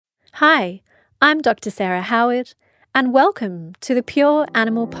Hi, I'm Dr. Sarah Howard, and welcome to the Pure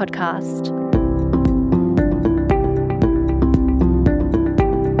Animal Podcast.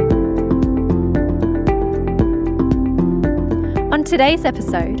 On today's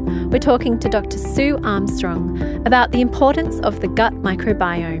episode, we're talking to Dr. Sue Armstrong about the importance of the gut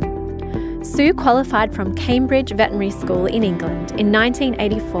microbiome. Sue qualified from Cambridge Veterinary School in England in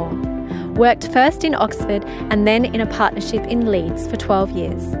 1984, worked first in Oxford and then in a partnership in Leeds for 12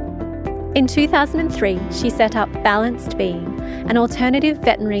 years. In 2003, she set up Balanced Being, an alternative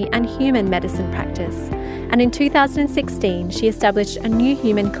veterinary and human medicine practice, and in 2016 she established a new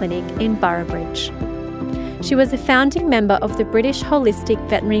human clinic in Boroughbridge. She was a founding member of the British Holistic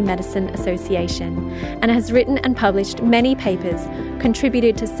Veterinary Medicine Association and has written and published many papers,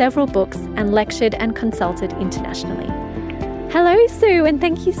 contributed to several books and lectured and consulted internationally. Hello, Sue, and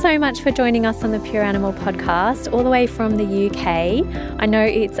thank you so much for joining us on the Pure Animal Podcast, all the way from the UK. I know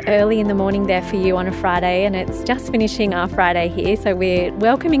it's early in the morning there for you on a Friday, and it's just finishing our Friday here, so we're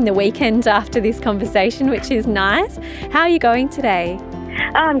welcoming the weekend after this conversation, which is nice. How are you going today?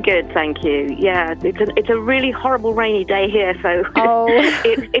 I'm good, thank you. Yeah, it's a really horrible rainy day here, so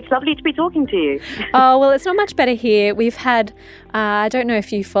it's lovely to be talking to you. Oh, well, it's not much better here. We've had, I don't know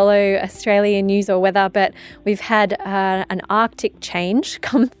if you follow Australian news or weather, but we've had an Arctic change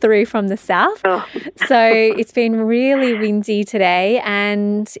come through from the south. Oh. So it's been really windy today,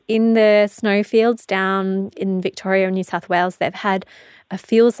 and in the snowfields down in Victoria and New South Wales, they've had a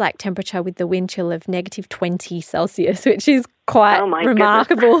feels-like temperature with the wind chill of negative 20 Celsius, which is quite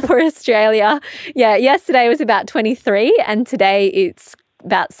remarkable for Australia. Yeah, yesterday was about 23 and today it's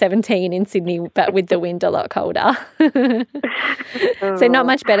about 17 in Sydney, but with the wind a lot colder. So not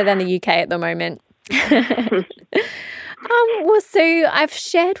much better than the UK at the moment. Well, Sue, I've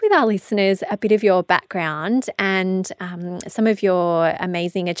shared with our listeners a bit of your background and some of your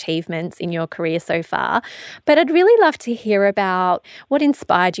amazing achievements in your career so far, but I'd really love to hear about what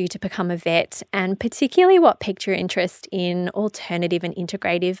inspired you to become a vet and particularly what piqued your interest in alternative and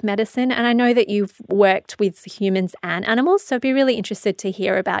integrative medicine. And I know that you've worked with humans and animals, so I'd be really interested to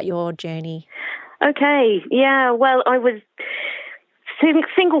hear about your journey. Okay, yeah, well, I was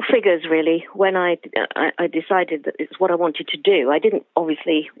single figures, really, when I decided that it's what I wanted to do. I didn't,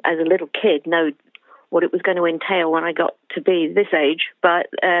 obviously, as a little kid, know what it was going to entail when I got to be this age. But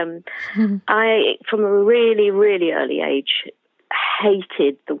I, from a really, really early age,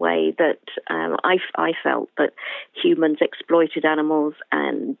 hated the way that I felt that humans exploited animals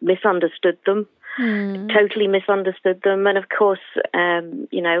and misunderstood them. Totally misunderstood them, and of course, I'm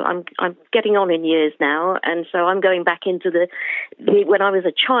getting on in years now, and so I'm going back into the when I was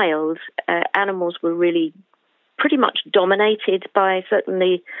a child, animals were really pretty much dominated by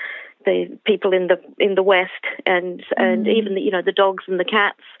certainly the people in the West, and even the dogs and the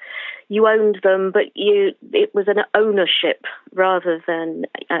cats. You owned them, but it was an ownership rather than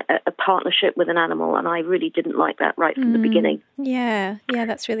a partnership with an animal, and I really didn't like that right from the beginning. Yeah,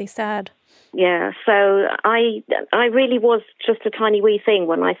 that's really sad. Yeah, so I really was just a tiny wee thing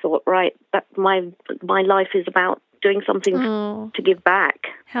when I thought, right, that my life is about doing something to give back.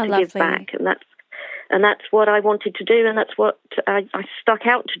 How lovely. Give back, and that's what I wanted to do, and that's what I stuck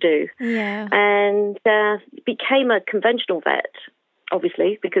out to do. Yeah, and became a conventional vet,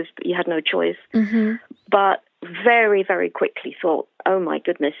 obviously, because you had no choice. Mm-hmm. But very, very quickly thought, oh my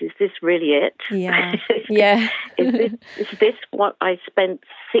goodness, is this really it? Yeah, yeah. Is this what I spent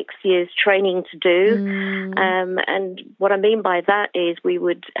 6 years training to do? And what I mean by that is we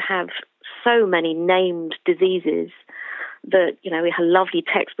would have so many named diseases that, we had lovely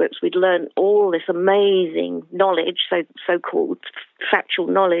textbooks. We'd learn all this amazing knowledge, so-called factual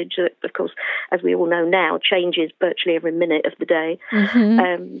knowledge that, of course, as we all know now, changes virtually every minute of the day.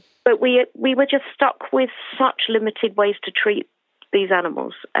 Mm-hmm. But we were just stuck with such limited ways to treat these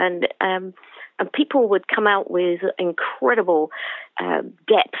animals. And people would come out with incredible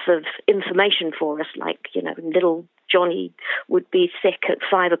depth of information for us, like, little Johnny would be sick at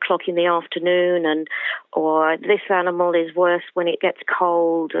 5 o'clock in the afternoon, or this animal is worse when it gets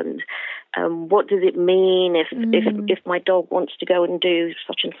cold, and what does it mean if my dog wants to go and do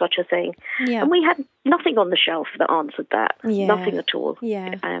such and such a thing? Yeah. And we had nothing on the shelf that answered that, nothing at all.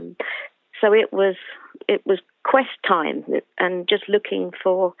 Yeah. So it was quest time, and just looking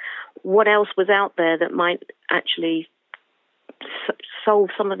for what else was out there that might actually solve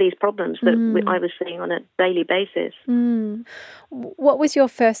some of these problems that I was seeing on a daily basis. What was your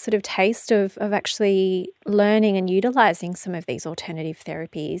first sort of taste of actually learning and utilising some of these alternative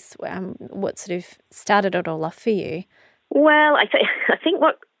therapies? What sort of started it all off for you? Well, I think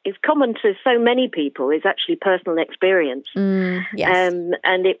what is common to so many people is actually personal experience. Yes.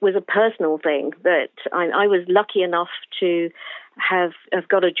 And it was a personal thing that I was lucky enough to have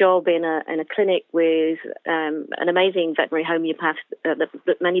got a job in a clinic with an amazing veterinary homeopath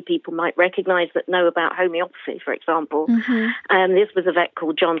that many people might recognise that know about homeopathy, for example. This was a vet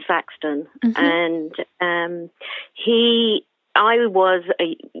called John Saxton, and I was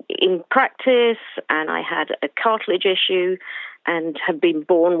in practice, and I had a cartilage issue and had been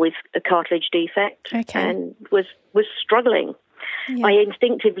born with a cartilage defect and was struggling. Yeah. I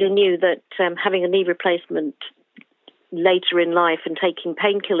instinctively knew that having a knee replacement later in life and taking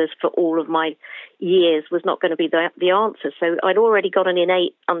painkillers for all of my years was not going to be the answer. So I'd already got an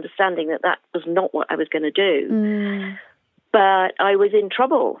innate understanding that was not what I was going to do. But I was in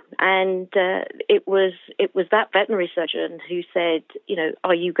trouble, and it was that veterinary surgeon who said,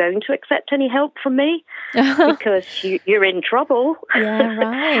 are you going to accept any help from me? Because you're in trouble. Yeah,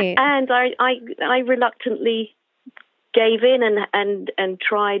 right. And I reluctantly gave in and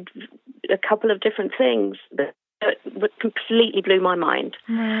tried a couple of different things that completely blew my mind.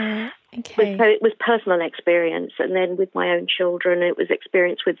 Right. Okay. So it was personal experience, and then with my own children, it was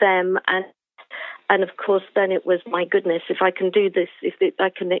experience with them, and of course, then it was, my goodness, if I can do this, I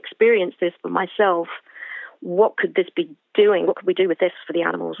can experience this for myself, what could this be doing? What could we do with this for the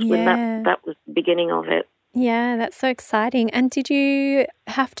animals? Yeah. When that was the beginning of it. Yeah, that's so exciting. And did you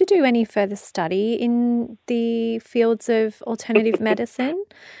have to do any further study in the fields of alternative medicine,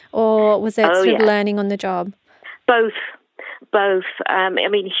 or was it sort of learning on the job? Both.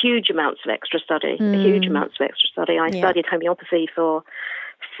 Huge amounts of extra study. I studied homeopathy for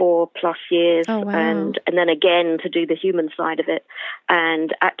 4+ years, and then again to do the human side of it,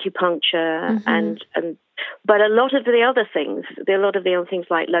 and acupuncture, but a lot of the other things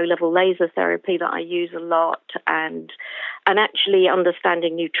like low-level laser therapy that I use a lot, and actually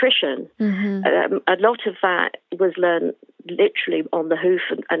understanding nutrition. A lot of that was learned literally on the hoof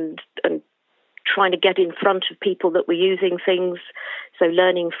and trying to get in front of people that were using things, so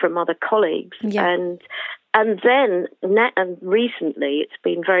learning from other colleagues. And then recently it's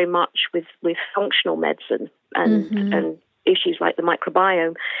been very much with functional medicine and issues like the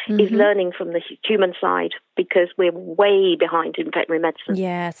microbiome, is learning from the human side, because we're way behind in veterinary medicine.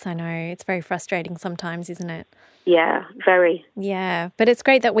 Yes, I know. It's very frustrating sometimes, isn't it? Yeah, very. Yeah, but it's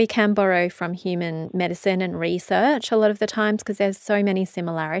great that we can borrow from human medicine and research a lot of the times, because there's so many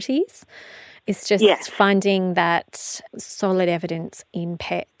similarities. It's just finding that solid evidence in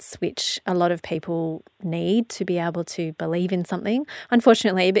pets, which a lot of people need to be able to believe in something.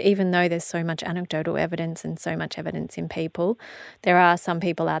 Unfortunately, but even though there's so much anecdotal evidence and so much evidence in people, there are some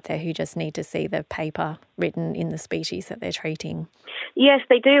people out there who just need to see the paper written in the species that they're treating. Yes,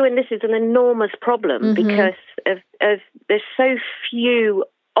 they do, and this is an enormous problem because of there's so few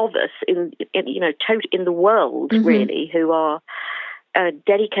of us in the world really who are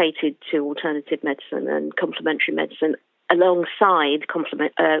dedicated to alternative medicine and complementary medicine alongside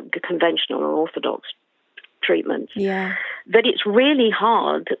conventional or orthodox treatments. Yeah, that it's really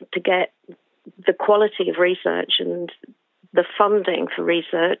hard to get the quality of research and the funding for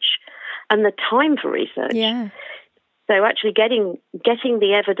research and the time for research. Yeah. So actually getting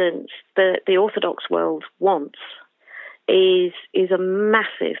the evidence that the orthodox world wants is a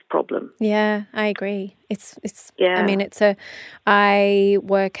massive problem. Yeah, I agree. I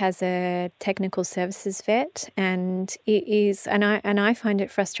work as a technical services vet, and it is, and I find it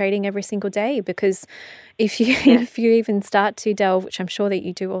frustrating every single day, because if you even start to delve, which I'm sure that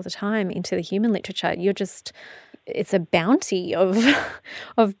you do all the time, into the human literature, it's a bounty of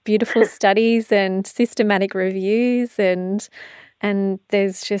beautiful studies and systematic reviews, and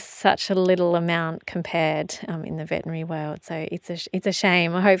there's just such a little amount compared in the veterinary world. So it's a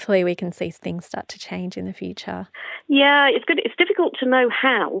shame. Hopefully we can see things start to change in the future. Yeah, it's good. It's difficult to know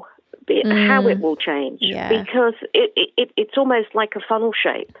how it will change, because it's almost like a funnel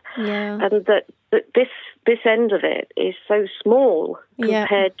shape, and that this end of it is so small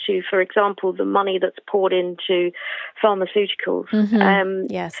compared to, for example, the money that's poured into pharmaceuticals.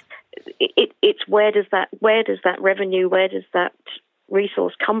 Yes. It's where does that revenue, where does that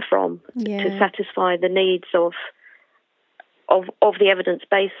resource come from to satisfy the needs of the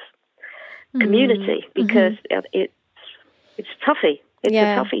evidence-based community, because it's toughy. It's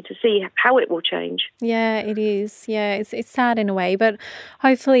a toughie to see how it will change. Yeah, it is. Yeah, it's sad in a way, but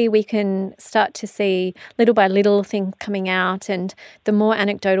hopefully we can start to see little by little things coming out, and the more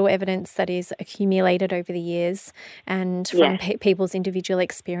anecdotal evidence that is accumulated over the years and from people's individual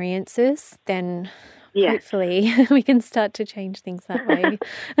experiences, then Hopefully we can start to change things that way.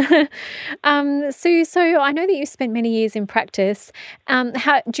 Sue, so I know that you spent many years in practice.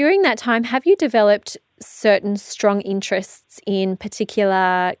 During that time, have you developed certain strong interests in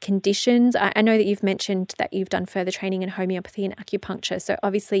particular conditions? I know that you've mentioned that you've done further training in homeopathy and acupuncture, so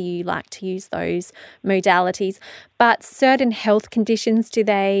obviously you like to use those modalities, but certain health conditions, do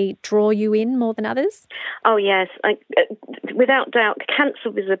they draw you in more than others? Oh, yes. Without doubt,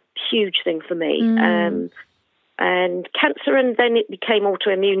 cancer was a huge thing for me. And cancer, and then it became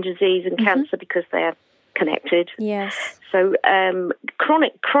autoimmune disease and cancer because they are connected. Yes. So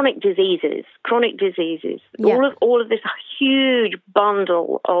chronic diseases. Yeah. All of this huge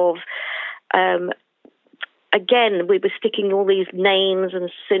bundle of again, we were sticking all these names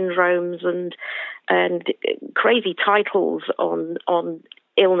and syndromes and crazy titles on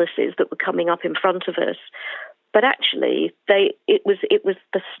illnesses that were coming up in front of us. But actually, it was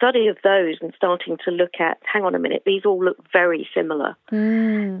the study of those and starting to look at, hang on a minute, these all look very similar.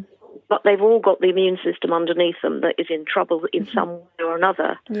 But they've all got the immune system underneath them that is in trouble in some way or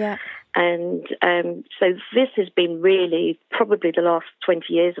another. Yeah. And so this has been really probably the last 20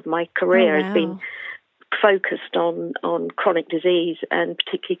 years of my career has been focused on chronic disease and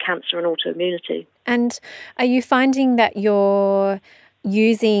particularly cancer and autoimmunity. And are you finding that you're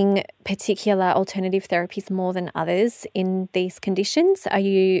using particular alternative therapies more than others in these conditions? Are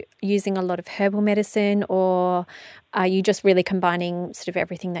you using a lot of herbal medicine, or are you just really combining sort of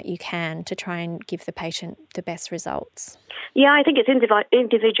everything that you can to try and give the patient the best results? Yeah, I think it's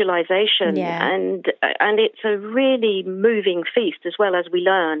individualization, and it's a really moving feast as well as we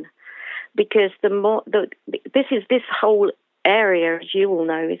learn, because this whole area, as you all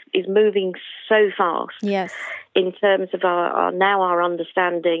know, is moving so fast. Yes. In terms of our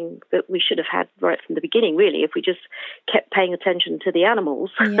understanding that we should have had right from the beginning, really, if we just kept paying attention to the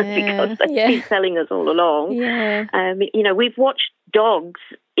animals, because they've been telling us all along. Yeah. We've watched dogs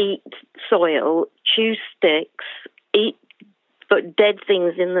eat soil, chew sticks, eat dead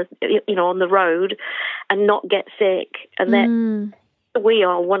things on the road, and not get sick, and then we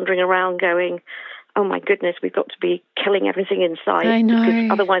are wandering around going, oh my goodness, we've got to be killing everything inside. I know.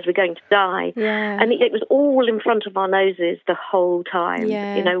 Because otherwise we're going to die. Yeah. And it was all in front of our noses the whole time,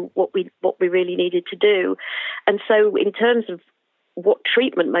 what we really needed to do. And so in terms of what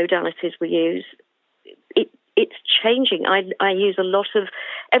treatment modalities we use, it's changing. I use a lot of,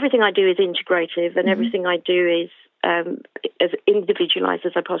 everything I do is integrative, and everything I do is as individualized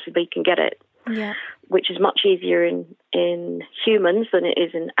as I possibly can get it. Yeah. Which is much easier in humans than it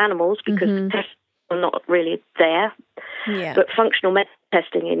is in animals, because the tests are not really there. Yeah. But functional medicine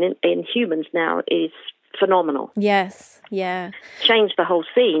testing in humans now is phenomenal. Yes, yeah. Changed the whole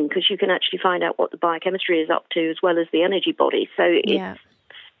scene, because you can actually find out what the biochemistry is up to as well as the energy body. So it's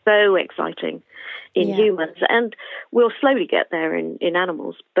so exciting in humans, and we'll slowly get there in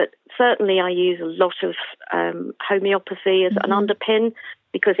animals. But certainly I use a lot of homeopathy as an underpin,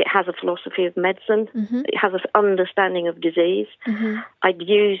 because it has a philosophy of medicine. It has an understanding of disease. I'd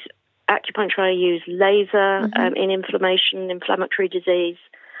use acupuncture, I use laser in inflammatory disease.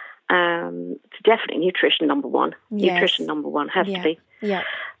 It's definitely nutrition number one. Yes. Nutrition number one has to be. Yeah,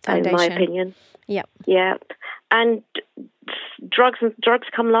 in my opinion. Yep. Yeah, and drugs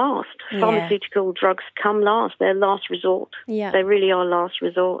come last. Pharmaceutical drugs come last. They're last resort. Yeah, they really are last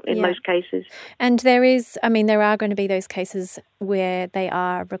resort in most cases. And there are going to be those cases where they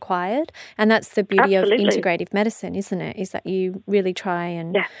are required, and that's the beauty of integrative medicine, isn't it? Is that you really try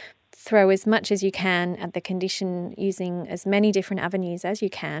and throw as much as you can at the condition, using as many different avenues as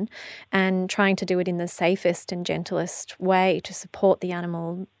you can, and trying to do it in the safest and gentlest way to support the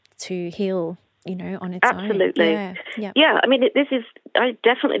animal to heal, on its own. Absolutely. Yeah. I mean, I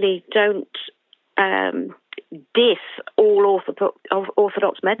definitely don't diss all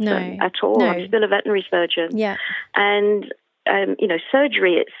orthodox medicine at all. No. I'm still a veterinary surgeon. Yeah. And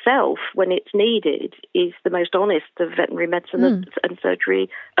surgery itself, when it's needed, is the most honest of veterinary medicine and surgery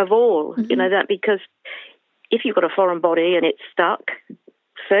of all. That, because if you've got a foreign body and it's stuck,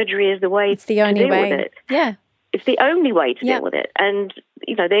 surgery is the way to deal with it. Yeah. It's the only way to deal with it. And,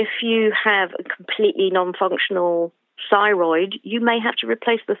 if you have a completely non-functional thyroid, you may have to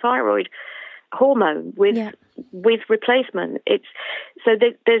replace the thyroid hormone with replacement.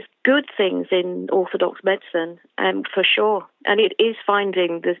 There's good things in orthodox medicine, for sure, and it is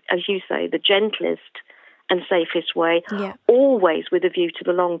finding as you say, the gentlest and safest way, always with a view to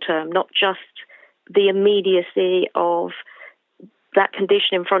the long term, not just the immediacy of that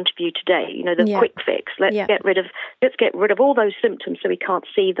condition in front of you today. The quick fix. Let's get rid of all those symptoms so we can't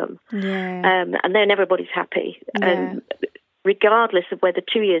see them, and then everybody's happy. regardless of whether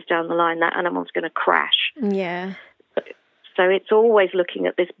 2 years down the line that animal's going to crash. Yeah. So it's always looking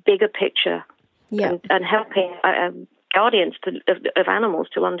at this bigger picture and helping guardians of animals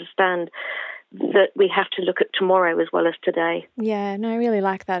to understand that we have to look at tomorrow as well as today. Yeah, no, I really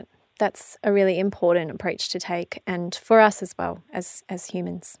like that. That's a really important approach to take, and for us as well as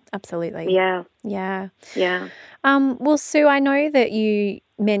humans. Absolutely. Yeah. Well, Sue, I know that you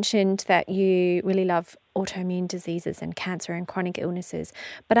mentioned that you really love autoimmune diseases and cancer and chronic illnesses,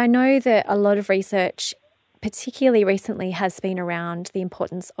 but I know that a lot of research, particularly recently, has been around the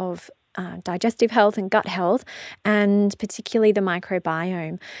importance of digestive health and gut health, and particularly the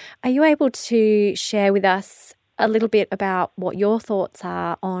microbiome. Are you able to share with us a little bit about what your thoughts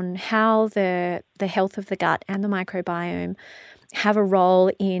are on how the health of the gut and the microbiome have a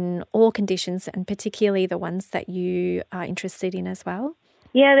role in all conditions, and particularly the ones that you are interested in as well?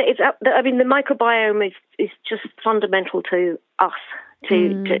 Yeah, the microbiome is just fundamental to us,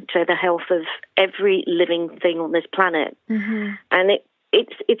 to the health of every living thing on this planet. Mm-hmm. And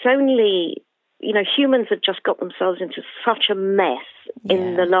it's only, humans have just got themselves into such a mess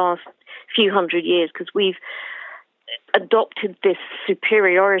in the last few hundred years because we've adopted this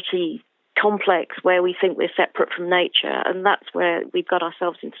superiority complex where we think we're separate from nature, and that's where we've got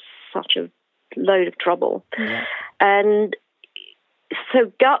ourselves into such a load of trouble. Yeah. And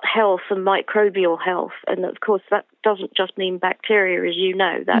so gut health and microbial health, and of course that doesn't just mean bacteria, as you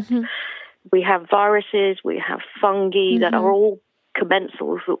know, that we have viruses, we have fungi that are all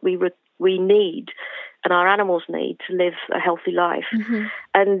commensals that we need and our animals need to live a healthy life.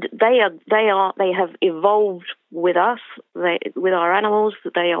 And they have evolved with us, with our animals,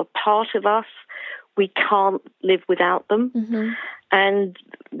 that they are part of us. We can't live without them. And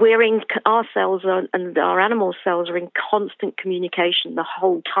our cells and our animal cells are in constant communication the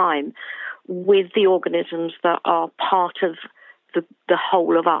whole time with the organisms that are part of the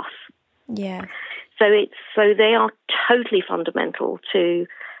whole of us. Yeah. So they are totally fundamental to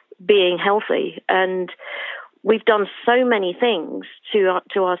being healthy, and we've done so many things to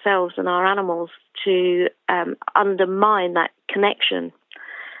ourselves and our animals to undermine that connection.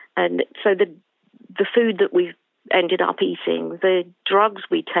 And so the food that we've ended up eating, the drugs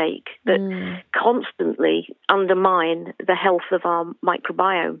we take that constantly undermine the health of our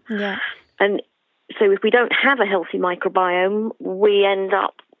microbiome. Yeah. And so if we don't have a healthy microbiome, we end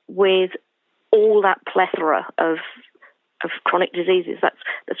up with all that plethora of chronic diseases. That's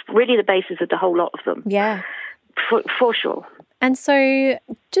really the basis of the whole lot of them. Yeah. For sure. And so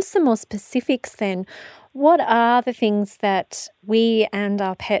just some more specifics then. What are the things that we and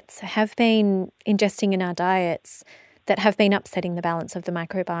our pets have been ingesting in our diets that have been upsetting the balance of the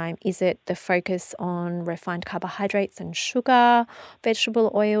microbiome? Is it the focus on refined carbohydrates and sugar,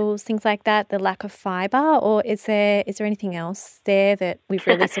 vegetable oils, things like that, the lack of fibre, or is there anything else there that we've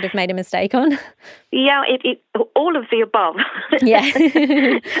really sort of made a mistake on? Yeah, all of the above.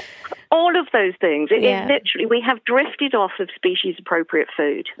 Yeah. All of those things. It literally, we have drifted off of species-appropriate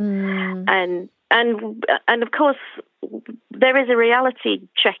food. And of course, there is a reality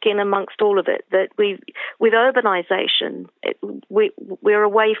check-in amongst all of it, that with urbanization, we're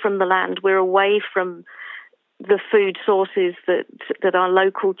away from the land, we're away from the food sources that are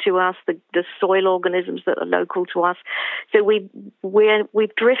local to us, the soil organisms that are local to us. So we've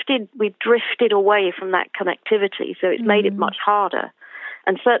drifted away from that connectivity. So it's made it much harder,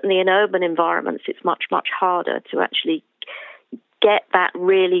 and certainly in urban environments, it's much, much harder to actually get that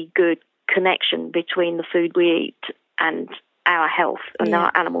really good connection between the food we eat and our health and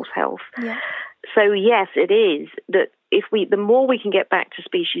our animals' health. Yeah. So yes, it is that the more we can get back to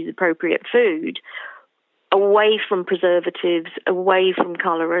species-appropriate food, away from preservatives, away from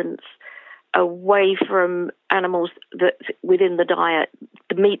colorants, away from animals that within the diet,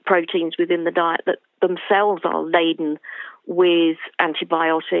 the meat proteins within the diet that themselves are laden with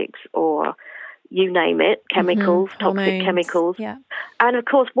antibiotics or you name it, chemicals, toxic hormones, chemicals. Yeah. And of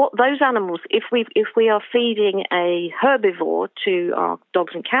course, what those animals, if we are feeding a herbivore to our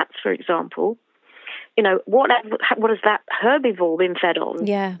dogs and cats, for example, what has that herbivore been fed on?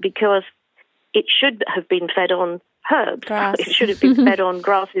 Yeah. Because it should have been fed on herbs. Grass. It should have been fed on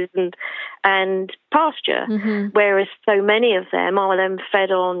grasses and pasture, whereas so many of them are then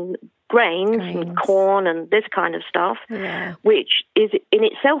fed on grains and corn and this kind of stuff, which is in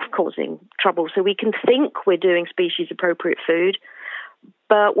itself causing trouble. So we can think we're doing species-appropriate food,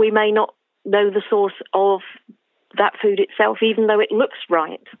 but we may not know the source of that food itself, even though it looks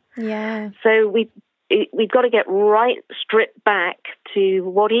right. Yeah. So we've got to get stripped back to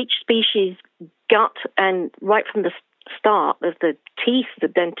what each species gut, and right from the start of the teeth, the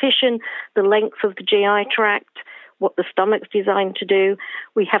dentition, the length of the GI tract, what the stomach's designed to do.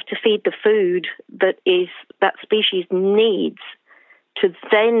 We have to feed the food that species needs to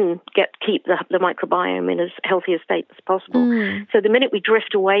then keep the microbiome in as healthy a state as possible. So the minute we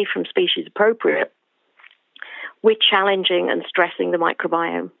drift away from species appropriate, we're challenging and stressing the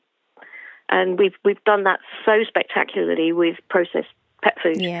microbiome. And we've done that so spectacularly with processed pet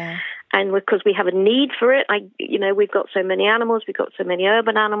food. Yeah. And because we have a need for it, we've got so many animals, we've got so many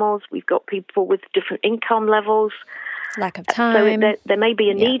urban animals, we've got people with different income levels. Lack of time. So there may be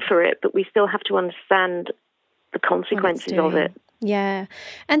a need for it, but we still have to understand the consequences of it. Yeah.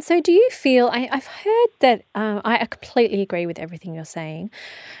 And so do you feel, I've heard that, I completely agree with everything you're saying.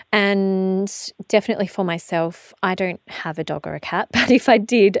 And definitely for myself, I don't have a dog or a cat, but if I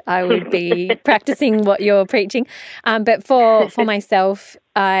did, I would be practicing what you're preaching. But for myself,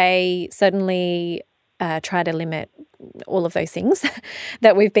 I certainly try to limit all of those things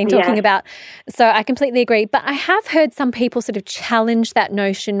that we've been talking about. So I completely agree. But I have heard some people sort of challenge that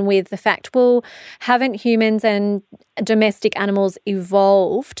notion with the fact, well, haven't humans and domestic animals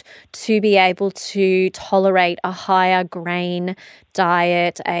evolved to be able to tolerate a higher grain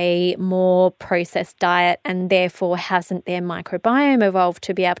diet, a more processed diet, and therefore hasn't their microbiome evolved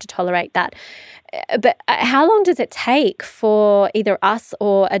to be able to tolerate that? But how long does it take for either us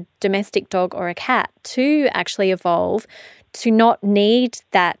or a domestic dog or a cat to actually evolve to not need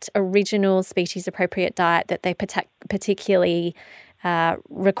that original species-appropriate diet that they particularly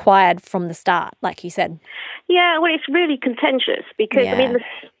required from the start, like you said? Yeah, well, it's really contentious because, the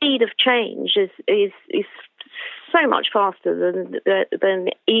speed of change is so much faster than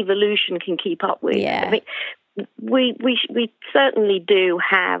evolution can keep up with. Yeah. We certainly do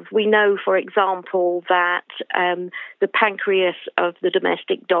have. We know, for example, that the pancreas of the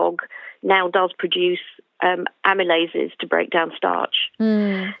domestic dog now does produce amylases to break down starch.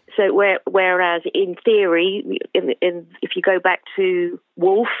 So whereas in theory, if you go back to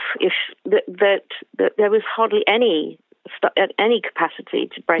wolf, that there was hardly any capacity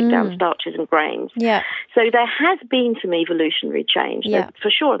to break down starches and grains. Yeah. So there has been some evolutionary change. Yeah. For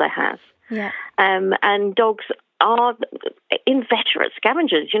sure there has. Yeah. And dogs are inveterate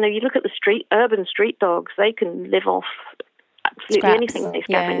scavengers. You look at the urban street dogs, they can live off absolutely Scraps. Anything they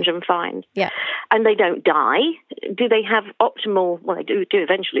scavenge and find. Yeah. And they don't die. Do they have optimal, well, they do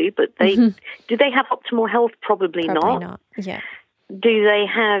eventually, but do they have optimal health? Probably not. Yeah. Do they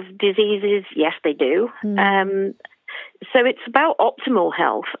have diseases? Yes, they do. So it's about optimal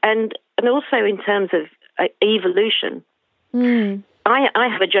health and also in terms of evolution. I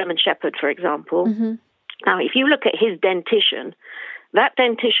have a German Shepherd, for example. Now, if you look at his dentition, that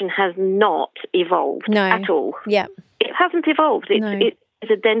dentition has not evolved at all. Yeah. It hasn't evolved.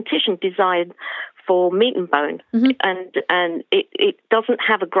 It's a dentition designed for meat and bone, and it doesn't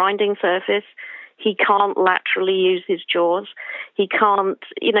have a grinding surface. He can't laterally use his jaws. He can't,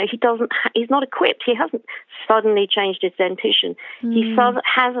 he's not equipped. He hasn't suddenly changed his dentition. He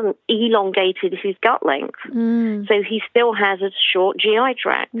hasn't elongated his gut length. So he still has a short GI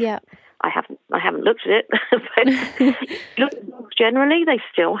tract. Yeah. I haven't looked at it, but generally they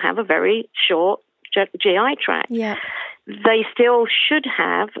still have a very short GI tract. Yeah. They still should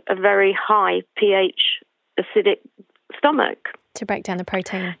have a very high pH acidic stomach. To break down the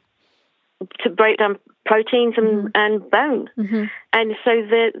protein. To break down proteins and bone. And so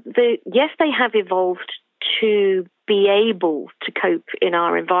yes, they have evolved to be able to cope in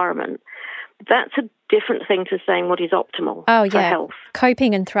our environment. That's a different thing to saying what is optimal for health.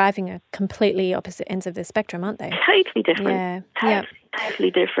 Coping and thriving are completely opposite ends of the spectrum, aren't they? Totally different. Yeah.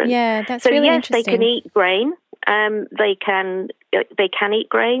 Totally different. Yeah, that's really interesting. Yes, they can eat grain. They can eat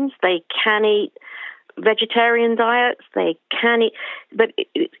grains. They can eat vegetarian diets. They can eat, but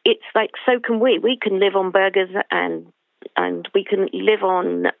it's like, so can we. We can live on burgers and we can live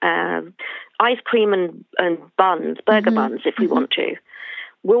on ice cream and buns, burger buns, if we want to.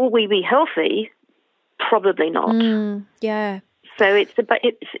 Will we be healthy? Probably not. Yeah. So it's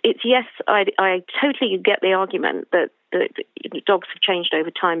yes, I totally get the argument that dogs have changed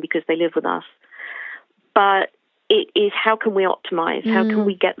over time because they live with us. But it is, how can we optimize? How can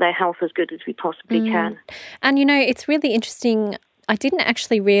we get their health as good as we possibly can? And, it's really interesting. I didn't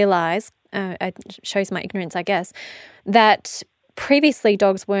actually realise, it shows my ignorance, I guess, that previously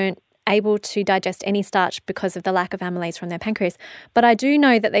dogs weren't able to digest any starch because of the lack of amylase from their pancreas. But I do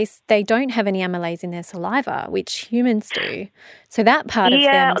know that they don't have any amylase in their saliva, which humans do. So that part of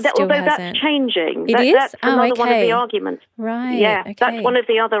them still although hasn't. That's changing. It is? That's another one of the arguments. Right. Yeah, okay. That's one of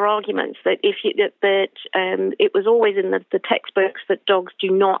the other arguments, that it was always in the textbooks that dogs do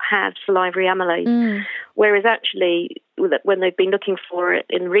not have salivary amylase, whereas actually when they've been looking for it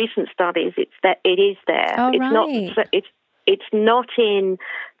in recent studies, it is there. Oh, it's right. not. It's not in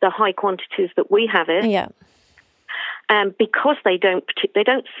the high quantities that we have it. Yeah. Because they don't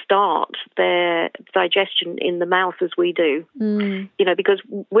start their digestion in the mouth as we do. Because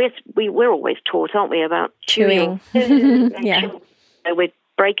we're always taught, aren't we, about chewing. Yeah. We're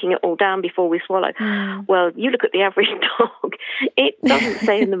breaking it all down before we swallow. Well, you look at the average dog; it doesn't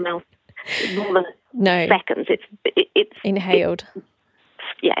stay in the mouth more than seconds. It's inhaled.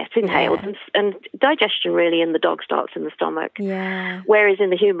 It's inhaled, and digestion really in the dog starts in the stomach. Yeah. Whereas in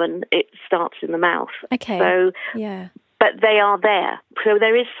the human, it starts in the mouth. Okay. So, but they are there. So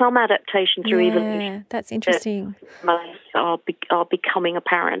there is some adaptation through evolution. That's interesting. Are becoming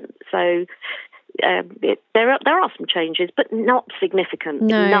apparent. So there are some changes, but not significant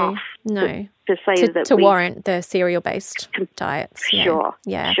enough to say that to warrant the cereal-based diets. Sure.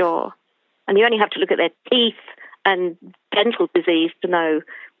 And you only have to look at their teeth and dental disease to know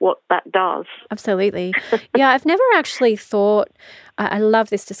what that does. Absolutely. I've never actually thought, I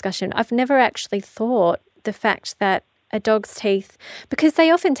love this discussion, I've never actually thought the fact that a dog's teeth, because they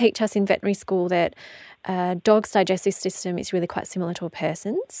often teach us in veterinary school that a dog's digestive system is really quite similar to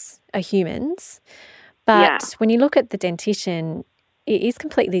a human's. But when you look at the dentition, it is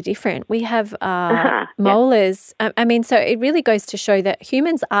completely different. We have molars. So it really goes to show that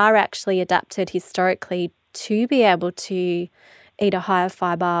humans are actually adapted historically to be able to eat a higher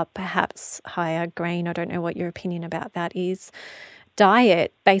fibre, perhaps higher grain, I don't know what your opinion about that is,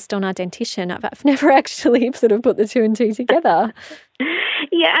 diet based on our dentition. I've never actually sort of put the two and two together.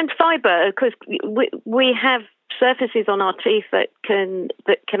 Yeah, and fibre, because we have surfaces on our teeth that can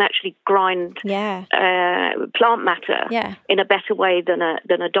actually grind plant matter in a better way than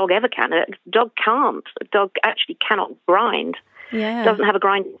a dog ever can. A dog can't. A dog actually cannot grind. It doesn't have a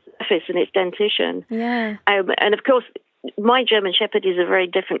grinding surface in its dentition. And of course, my German Shepherd is a very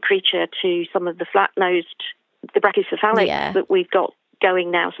different creature to some of the flat-nosed, the brachycephalics that we've got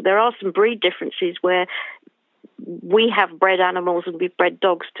going now. So there are some breed differences where we have bred animals and we've bred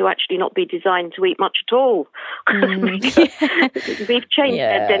dogs to actually not be designed to eat much at all. We've changed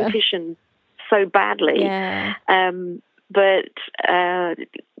their dentition so badly. But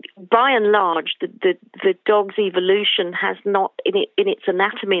by and large, the dog's evolution has not, in its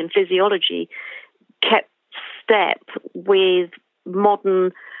anatomy and physiology, kept step with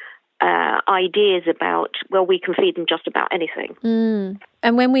modern ideas about, we can feed them just about anything.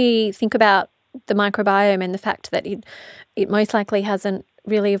 And when we think about the microbiome and the fact that it most likely hasn't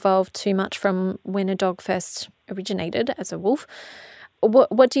really evolved too much from when a dog first originated as a wolf,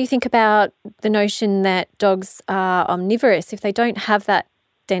 what do you think about the notion that dogs are omnivorous? If they don't have that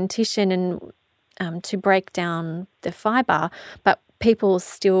dentition and to break down the fibre, but people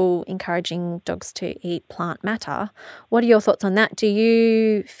still encouraging dogs to eat plant matter, what are your thoughts on that? Do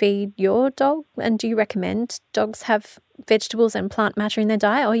you feed your dog and do you recommend dogs have vegetables and plant matter in their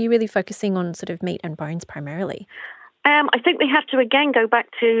diet, or are you really focusing on sort of meat and bones primarily? I think we have to again go back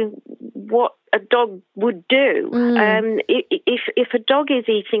to what a dog would do. If a dog is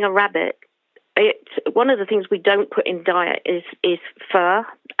eating a rabbit, one of the things we don't put in diet is fur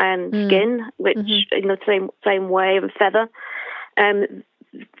and skin, which in the same way, and feather, and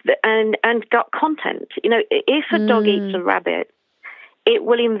gut content. If a dog eats a rabbit, it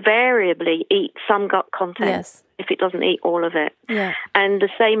will invariably eat some gut content if it doesn't eat all of it. And the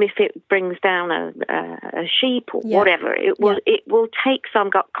same if it brings down a sheep or whatever. It will take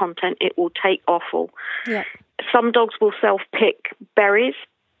some gut content. It will take offal. Some dogs will self-pick berries.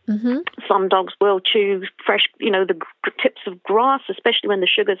 Some dogs will chew fresh, the tips of grass, especially when the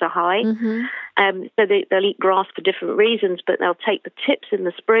sugars are high. So they'll eat grass for different reasons, but they'll take the tips in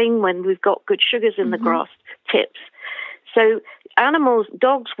the spring when we've got good sugars in the grass tips. So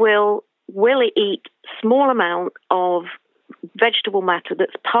dogs will eat small amount of vegetable matter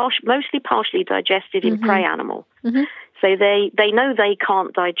that's mostly partially digested in prey animal. So they know they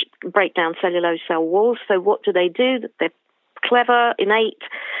can't break down cellulose cell walls. So what do? They're clever, innate.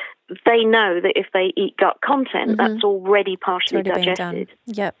 They know that if they eat gut content, that's already partially digested.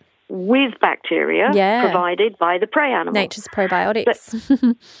 With bacteria provided by the prey animal. Nature's probiotics.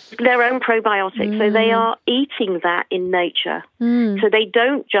 Their own probiotics. So they are eating that in nature. So they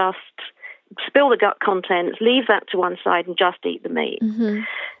don't just spill the gut contents, leave that to one side and just eat the meat.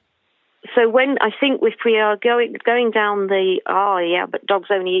 So when I think if we are going down but dogs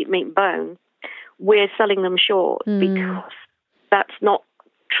only eat meat and bone, we're selling them short because that's not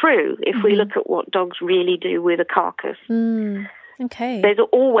true if we look at what dogs really do with a carcass. Okay. There's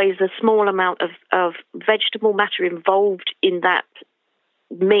always a small amount of vegetable matter involved in that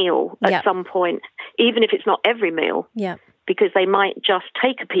meal at some point, even if it's not every meal. Yeah. Because they might just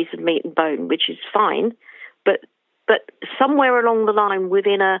take a piece of meat and bone, which is fine, but somewhere along the line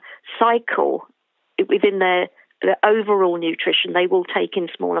within a cycle, within their overall nutrition, they will take in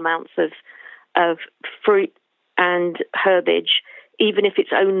small amounts of fruit and herbage, even if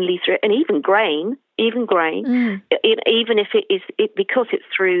it's only through, and even grain, even if it is because it's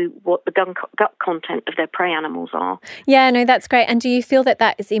through what the gut content of their prey animals are. Yeah, no, that's great. And do you feel that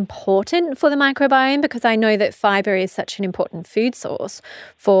that is important for the microbiome? Because I know that fibre is such an important food source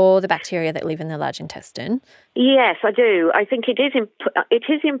for the bacteria that live in the large intestine. Yes, I do. I think it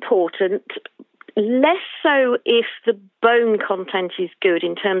is important. Less so if the bone content is good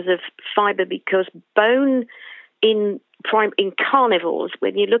in terms of fibre, because bone in carnivores,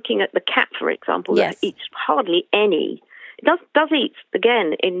 when you're looking at the cat, for example, that eats hardly any. It does eat,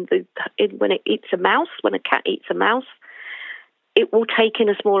 again, when it eats a mouse, when a cat eats a mouse, it will take in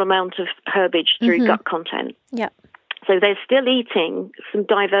a small amount of herbage through gut content. Yeah. So they're still eating some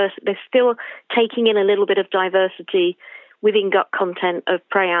they're still taking in a little bit of diversity within gut content of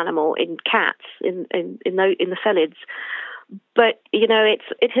prey animal in cats, in the felids. But,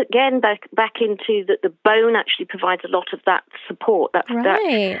 it's again back into that the bone actually provides a lot of that support.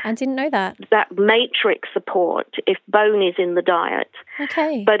 Right, I didn't know that. That matrix support if bone is in the diet.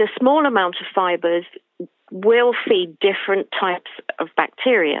 Okay. But a small amount of fibres will feed different types of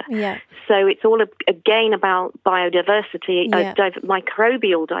bacteria. Yeah. So it's all again about biodiversity,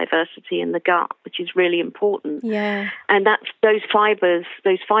 microbial diversity in the gut, which is really important. Yeah. And that's those fibre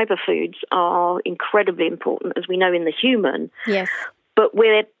foods are incredibly important, as we know in the human. Yes. But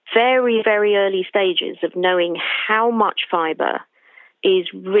we're at very, very early stages of knowing how much fibre is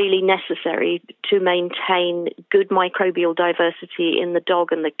really necessary to maintain good microbial diversity in the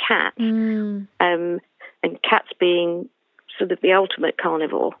dog and the cat. And cats being sort of the ultimate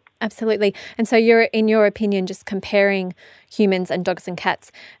carnivore. Absolutely. And so in your opinion, just comparing humans and dogs and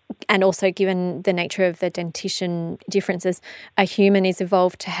cats, and also given the nature of the dentition differences, a human is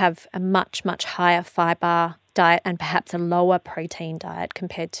evolved to have a much, much higher fibre diet and perhaps a lower protein diet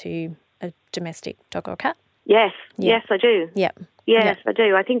compared to a domestic dog or cat? Yes, yes, I do. Yep. Yes, I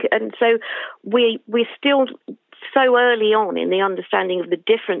do. I think, and so we're still so early on in the understanding of the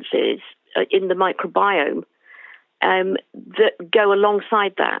differences in the microbiome that go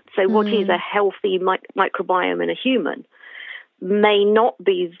alongside that. So what is a healthy microbiome in a human may not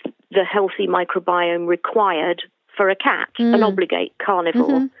be the healthy microbiome required for a cat, an obligate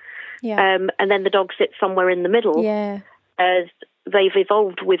carnivore. Yeah. And then the dog sits somewhere in the middle. Yeah. As they've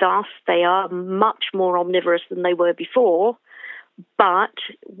evolved with us, they are much more omnivorous than they were before. But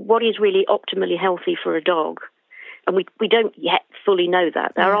what is really optimally healthy for a dog? And we don't yet fully know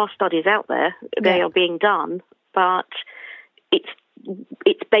that. There are studies out there. They are being done, but it's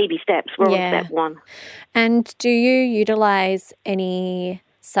baby steps. We're on step one. And do you utilise any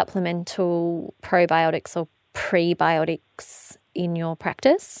supplemental probiotics or prebiotics in your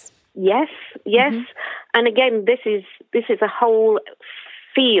practice? Yes. And again, this is a whole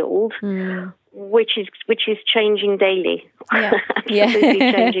field which is changing daily. Yeah.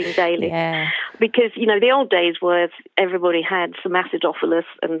 Absolutely changing daily. Yeah. Because, the old days were everybody had some acidophilus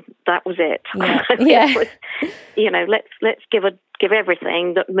and that was it. Yeah. Let's give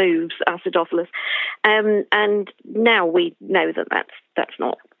everything that moves acidophilus. And now we know that that's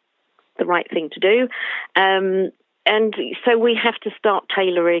not the right thing to do. And so we have to start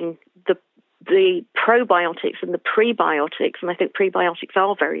tailoring the probiotics and the prebiotics, and I think prebiotics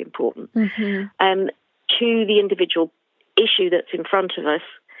are very important, to the individual issue that's in front of us,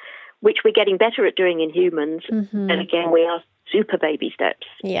 which we're getting better at doing in humans. And again, we are super baby steps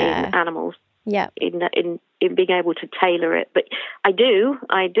in animals. Yeah. In being able to tailor it. But I do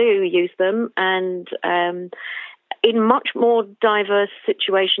use them, and in much more diverse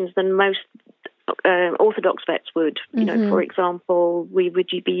situations than most orthodox vets would. For example, we would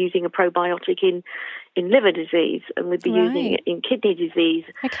be using a probiotic in liver disease, and we'd be using it in kidney disease.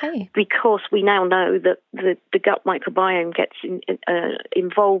 Okay. Because we now know that the gut microbiome gets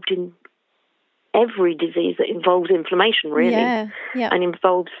involved in every disease that involves inflammation, really, and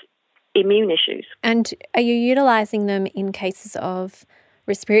involves immune issues. And are you utilising them in cases of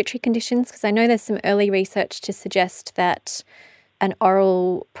respiratory conditions? Because I know there's some early research to suggest that an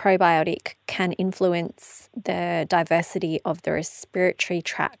oral probiotic can influence the diversity of the respiratory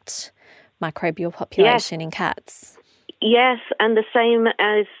tract microbial population in cats. Yes, and the same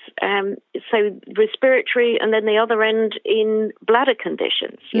as, so respiratory, and then the other end in bladder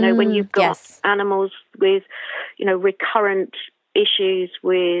conditions. When you've got animals with, recurrent issues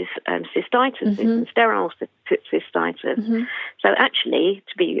with cystitis and sterile cystitis. So actually,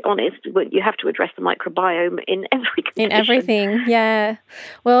 to be honest, you have to address the microbiome in every condition. In everything, yeah.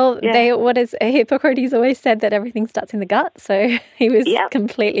 Well, Hippocrates always said that everything starts in the gut, so he was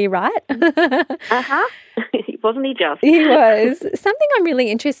completely right. Wasn't he just? He was. Something I'm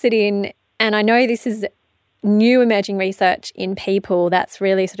really interested in, and I know this is new emerging research in people that's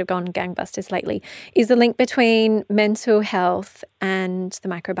really sort of gone gangbusters lately, is the link between mental health and the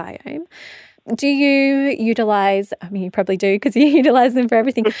microbiome. Do you utilise, you probably do because you utilise them for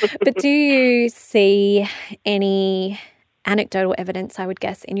everything, but do you see any anecdotal evidence, I would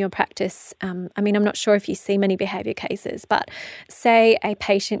guess, in your practice? I'm not sure if you see many behaviour cases, but say a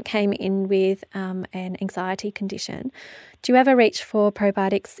patient came in with an anxiety condition. Do you ever reach for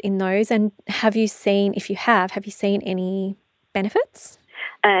probiotics in those? And have you seen any benefits?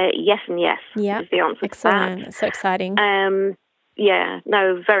 Yes and yes is the answer. Excellent. To that. That's so exciting. Very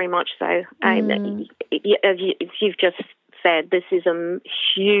much so. As you've just said, this is a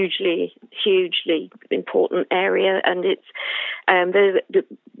hugely, hugely important area, and it's an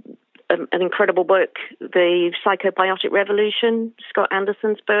incredible book, The Psychobiotic Revolution, Scott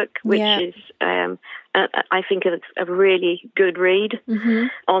Anderson's book, which is, I think it's a really good read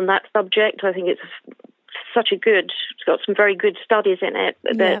on that subject. I think it's it's got some very good studies in it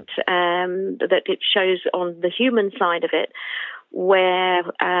that it shows on the human side of it, where,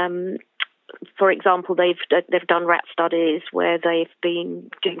 for example, they've done rat studies where they've been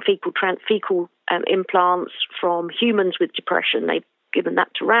doing fecal implants from humans with depression. They've given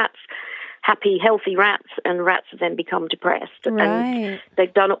that to rats, happy, healthy rats, and rats have then become depressed. Right. And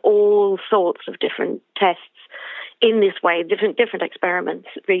they've done all sorts of different tests in this way, different experiments,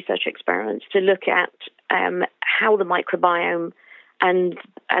 research experiments, to look at how the microbiome and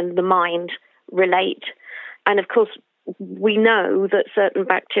the mind relate. And of course, we know that certain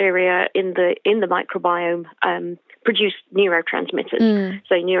bacteria in the microbiome produce neurotransmitters.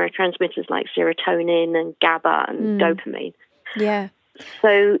 So neurotransmitters like serotonin and GABA and dopamine. Yeah.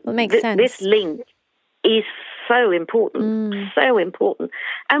 So that makes sense. This link is so important, so important.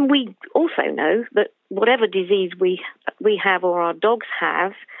 And we also know that whatever disease we have or our dogs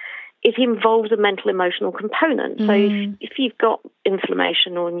have, it involves a mental emotional component. So if you've got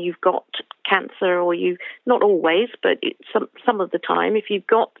inflammation or you've got cancer, or not always, but some of the time, if you've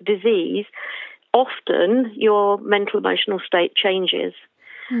got disease, often your mental emotional state changes.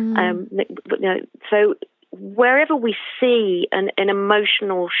 So wherever we see an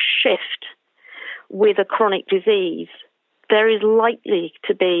emotional shift with a chronic disease, there is likely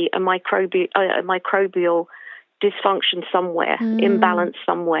to be a microbial dysfunction somewhere, imbalance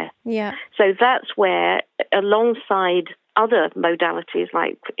somewhere. Yeah. So that's where, alongside other modalities,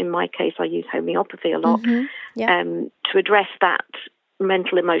 like in my case, I use homeopathy a lot, to address that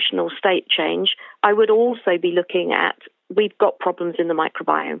mental emotional state change, I would also be looking at, we've got problems in the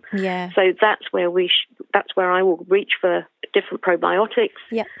microbiome. Yeah. So that's where I will reach for different probiotics.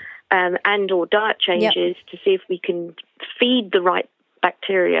 Yeah. And or diet changes to see if we can feed the right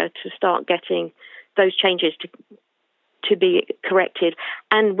bacteria to start getting those changes to be corrected.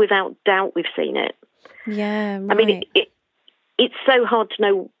 And without doubt, we've seen it. Yeah, right. I mean, it's so hard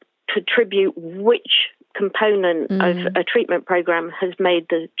to attribute which component of a treatment program has made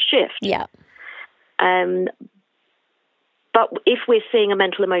the shift. Yeah. But if we're seeing a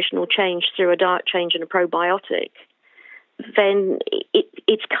mental emotional change through a diet change and a probiotic, then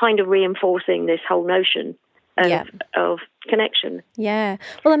it's kind of reinforcing this whole notion of connection. Yeah.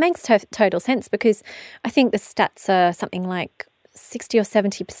 Well, it makes total sense, because I think the stats are something like 60 or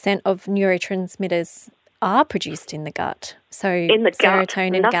 70% of neurotransmitters are produced in the gut. So in the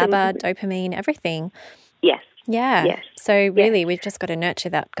serotonin, GABA, dopamine, everything. Yes. Yeah. Yes. So really, we've just got to nurture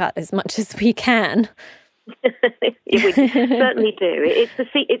that gut as much as we can. We certainly do. It's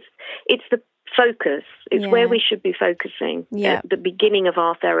the focus. It's where we should be focusing at the beginning of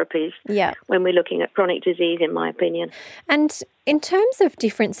our therapies when we're looking at chronic disease, in my opinion. And in terms of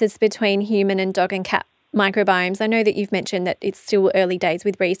differences between human and dog and cat microbiomes, I know that you've mentioned that it's still early days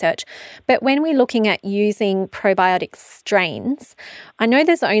with research, but when we're looking at using probiotic strains, I know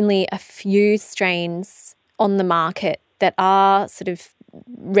there's only a few strains on the market that are sort of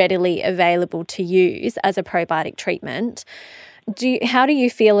readily available to use as a probiotic treatment. How do you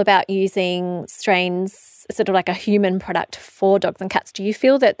feel about using strains, sort of like a human product for dogs and cats? Do you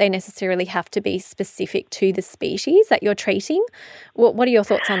feel that they necessarily have to be specific to the species that you're treating? What are your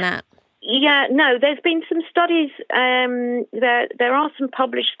thoughts on that? Yeah, no, there's been some studies, there are some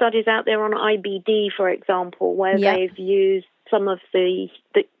published studies out there on IBD, for example, where they've used some of the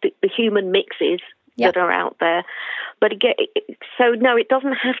human mixes that are out there. But again, so no, it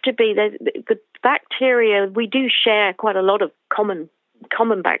doesn't have to be. The bacteria, we do share quite a lot of common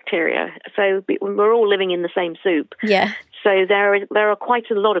bacteria. So we're all living in the same soup. Yeah. So there are quite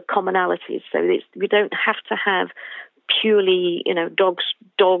a lot of commonalities. So we don't have to have purely, dog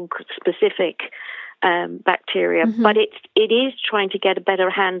specific bacteria, but it is trying to get a better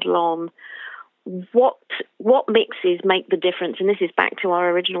handle on what mixes make the difference. And this is back to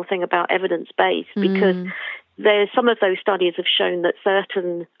our original thing about evidence-based, because some of those studies have shown that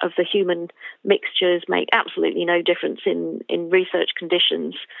certain of the human mixtures make absolutely no difference in research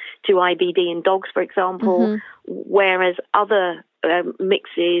conditions to IBD in dogs, for example, whereas other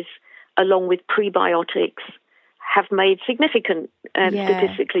mixes, along with prebiotics, have made significant,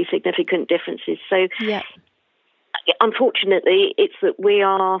 statistically significant differences. So, unfortunately, it's that we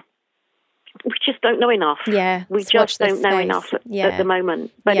just don't know enough. Yeah, we just don't know enough at the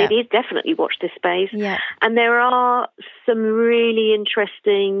moment. But it is definitely watch this space. Yeah. And there are some really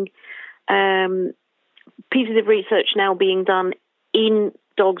interesting pieces of research now being done in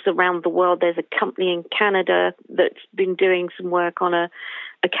dogs around the world. There's a company in Canada that's been doing some work on a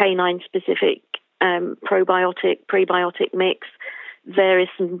canine-specific probiotic-prebiotic mix. There is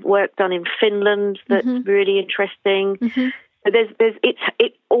some work done in Finland that's really interesting.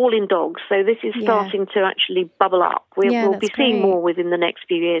 It's all in dogs, so this is starting to actually bubble up. We'll be seeing more within the next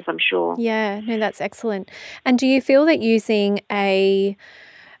few years, I'm sure. Yeah, no, that's excellent. And do you feel that using a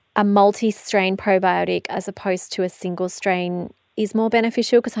multi-strain probiotic as opposed to a single strain is more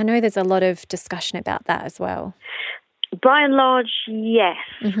beneficial? Because I know there's a lot of discussion about that as well. By and large, yes.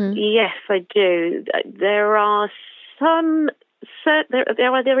 Yes, I do. There are some.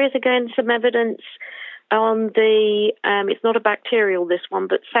 There is again some evidence on the. It's not a bacterial, this one,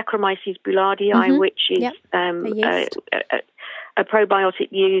 but Saccharomyces boulardii, which is a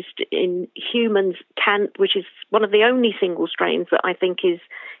probiotic used in humans, which is one of the only single strains that I think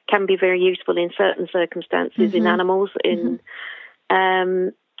can be very useful in certain circumstances in animals.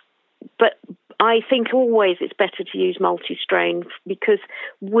 But I think always it's better to use multi-strain, because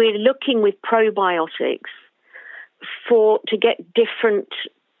we're looking with probiotics to get different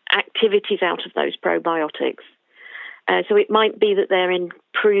activities out of those probiotics. So it might be that they're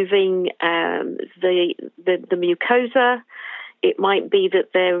improving the mucosa. It might be that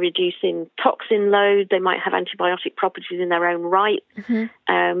they're reducing toxin load. They might have antibiotic properties in their own right.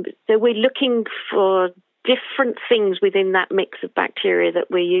 So we're looking for different things within that mix of bacteria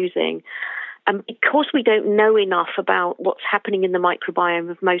that we're using. And because we don't know enough about what's happening in the microbiome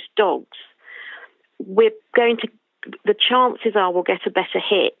of most dogs, the chances are we'll get a better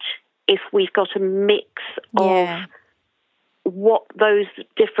hit if we've got a mix of what those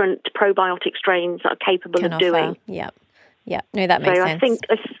different probiotic strains are capable of doing. Yeah. No, that makes sense.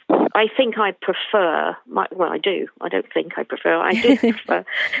 I think I prefer. I do. I don't think I prefer. I do prefer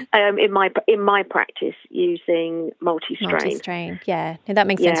in my practice using multi-strain. Yeah, no, that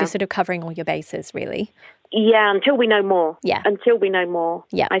makes sense. You're sort of covering all your bases, really. Yeah, until we know more. Yeah,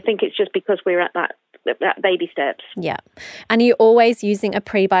 I think it's just because we're at that baby steps. Yeah. And are you always using a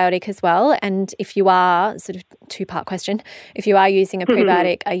prebiotic as well? And if you are, sort of two-part question, if you are using a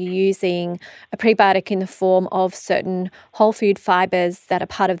prebiotic, are you using a prebiotic in the form of certain whole food fibers that are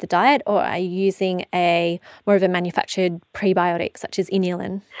part of the diet, or are you using more of a manufactured prebiotic such as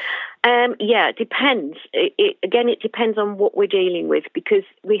inulin? It depends. It depends on what we're dealing with, because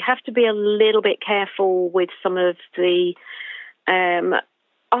we have to be a little bit careful with some of the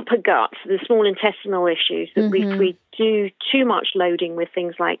upper gut, the small intestinal issues, that if we do too much loading with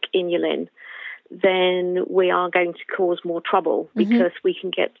things like inulin, then we are going to cause more trouble, because we can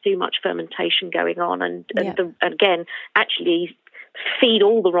get too much fermentation going on and again, actually feed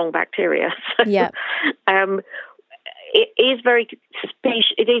all the wrong bacteria. So, it is very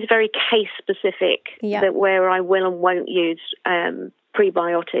case specific that where I will and won't use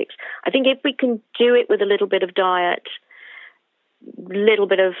prebiotics. I think if we can do it with a little bit of diet, little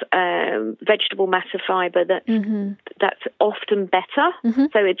bit of vegetable matter fiber, that's often better.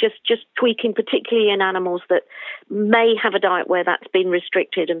 So it just tweaking, particularly in animals that may have a diet where that's been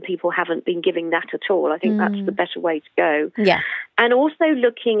restricted and people haven't been giving that at all. I think that's the better way to go. Yeah. And also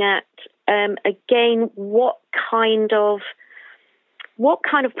looking at again, what kind of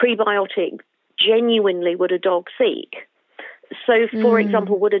prebiotic genuinely would a dog seek? So, for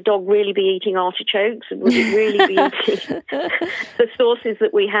example, would a dog really be eating artichokes? And would it really be eating the sources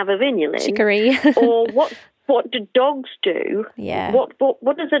that we have of inulin? Chicory. Or what do dogs do? Yeah.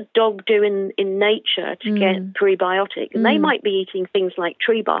 What does a dog do in nature to get prebiotic? And they might be eating things like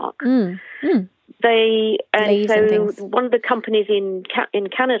tree bark. One of the companies in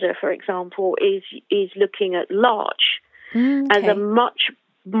Canada, for example, is looking at larch as a much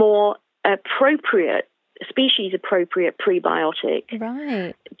more species-appropriate prebiotic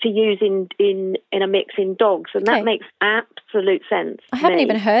to use in a mix in dogs, and that makes absolute sense. I haven't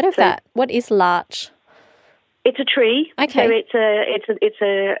even heard of that. What is larch? It's a tree. Okay. So it's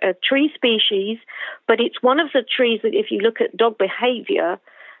a tree species, but it's one of the trees that, if you look at dog behaviour,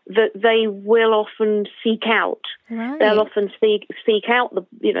 that they will often seek out. Right. They'll often seek out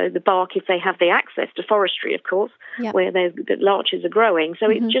the bark if they have the access to forestry, of course, where the larches are growing. So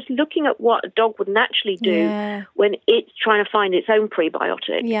it's just looking at what a dog would naturally do when it's trying to find its own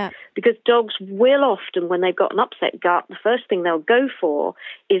prebiotic. Yeah. Because dogs will often, when they've got an upset gut, the first thing they'll go for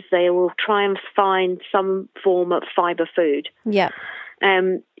is they will try and find some form of fibre food. Yeah.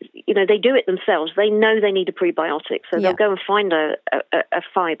 They do it themselves. They know they need a prebiotic, so they'll go and find a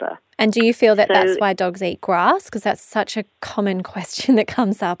fibre. And do you feel that that's why dogs eat grass? Because that's such a common question that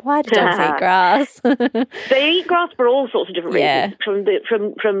comes up. Why do dogs eat grass? They eat grass for all sorts of different reasons,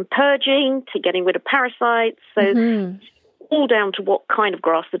 from purging to getting rid of parasites. So all down to what kind of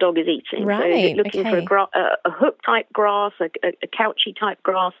grass the dog is eating. Right, so is it looking for a hook-type grass, a couchy-type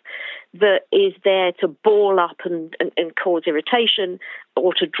grass that is there to ball up and cause irritation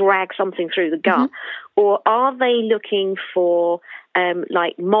or to drag something through the gut? Or are they looking for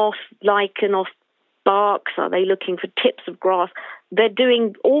like moss, lichen off barks? Are they looking for tips of grass? They're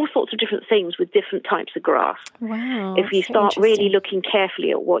doing all sorts of different things with different types of grass. Wow. If you start really looking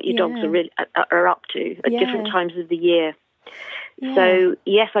carefully at what your dogs are up to at different times of the year. Yeah. So,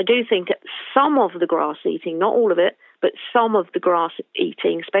 yes, I do think some of the grass eating, not all of it, but some of the grass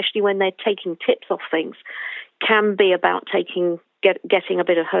eating, especially when they're taking tips off things, can be about getting a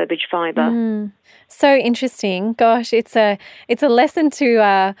bit of herbage fibre. So interesting. Gosh, it's a lesson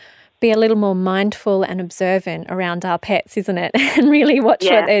to be a little more mindful and observant around our pets, isn't it? And really watch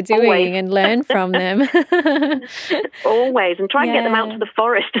what they're doing and learn from them. Always. And try and get them out to the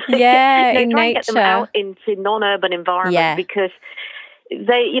forest. Yeah, in try nature. And get them out into non-urban environment because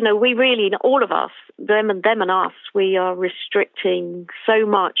we really, all of us, them and us, we are restricting so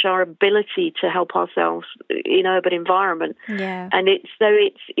much our ability to help ourselves in urban environment. Yeah. And it's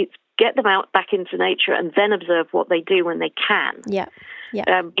get them out back into nature and then observe what they do when they can. Yeah.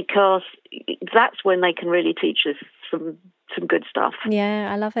 Yeah. Because that's when they can really teach us some good stuff.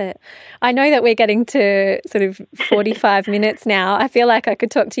 Yeah, I love it. I know that we're getting to sort of 45 minutes now. I feel like I could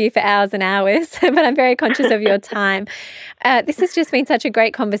talk to you for hours and hours, but I'm very conscious of your time. This has just been such a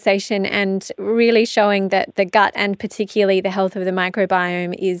great conversation and really showing that the gut and particularly the health of the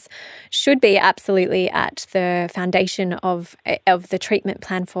microbiome should be absolutely at the foundation of the treatment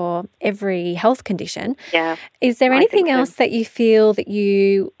plan for every health condition. Yeah. Is there anything else that you feel that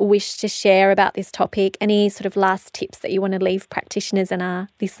you wish to share about this topic? Any sort of last tips that you want to leave practitioners and our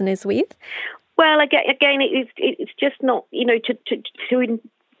listeners with? Well, again, it's just not, to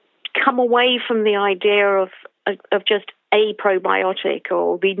come away from the idea of just a probiotic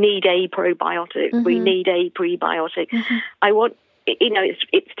or we need a probiotic, we need a prebiotic. I want,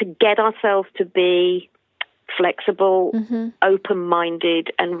 it's to get ourselves to be flexible,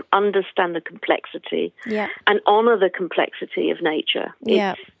 open-minded, and understand the complexity and honour the complexity of nature.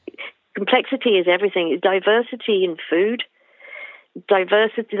 Complexity is everything. It's diversity in food,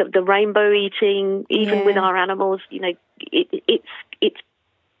 diversity of the rainbow eating, even with our animals. It's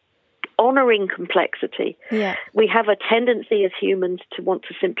honouring complexity. Yeah. We have a tendency as humans to want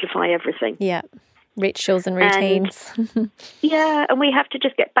to simplify everything. Yeah. Rituals and routines. And we have to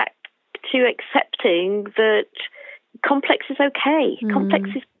just get back to accepting that complex is okay. Complex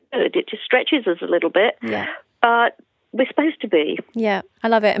is good. It just stretches us a little bit. Yeah. But we're supposed to be. Yeah, I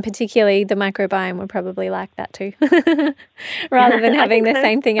love it. And particularly the microbiome would probably like that too, rather than having the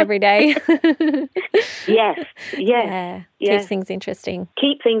same thing every day. Yes. Keeps things interesting.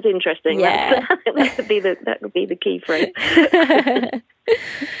 Keep things interesting. Yeah. That would be the key phrase.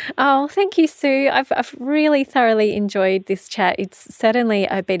 Oh, thank you, Sue. I've really thoroughly enjoyed this chat. It's certainly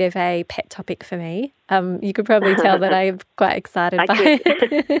a bit of a pet topic for me. You could probably tell that I'm quite excited by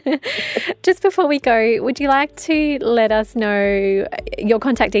it. Just before we go, would you like to let us know your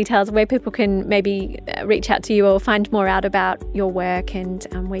contact details, where people can maybe reach out to you or find more out about your work and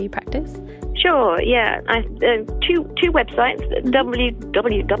where you practice? Sure, yeah. Two websites,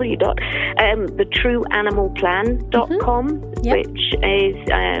 www.thetrueanimalplan.com, which is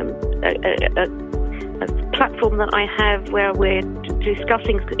a platform that I have where we're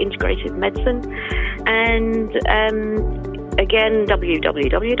discussing integrative medicine, and again,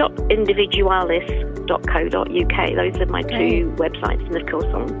 www.individualis.co.uk. Those are my two websites, and of course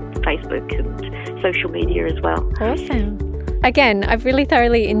on Facebook and social media as well. Awesome. Again, I've really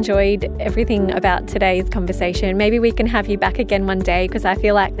thoroughly enjoyed everything about today's conversation. Maybe we can have you back again one day, because I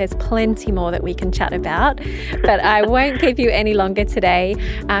feel like there's plenty more that we can chat about. But I won't keep you any longer today.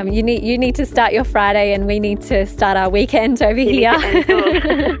 You need to start your Friday, and we need to start our weekend over here.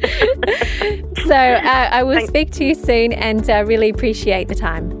 So I will speak to you soon, and really appreciate the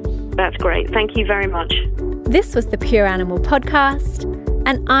time. That's great. Thank you very much. This was the Pure Animal Podcast,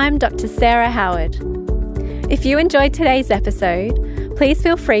 and I'm Dr. Sarah Howard. If you enjoyed today's episode, please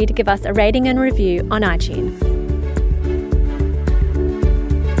feel free to give us a rating and review on iTunes.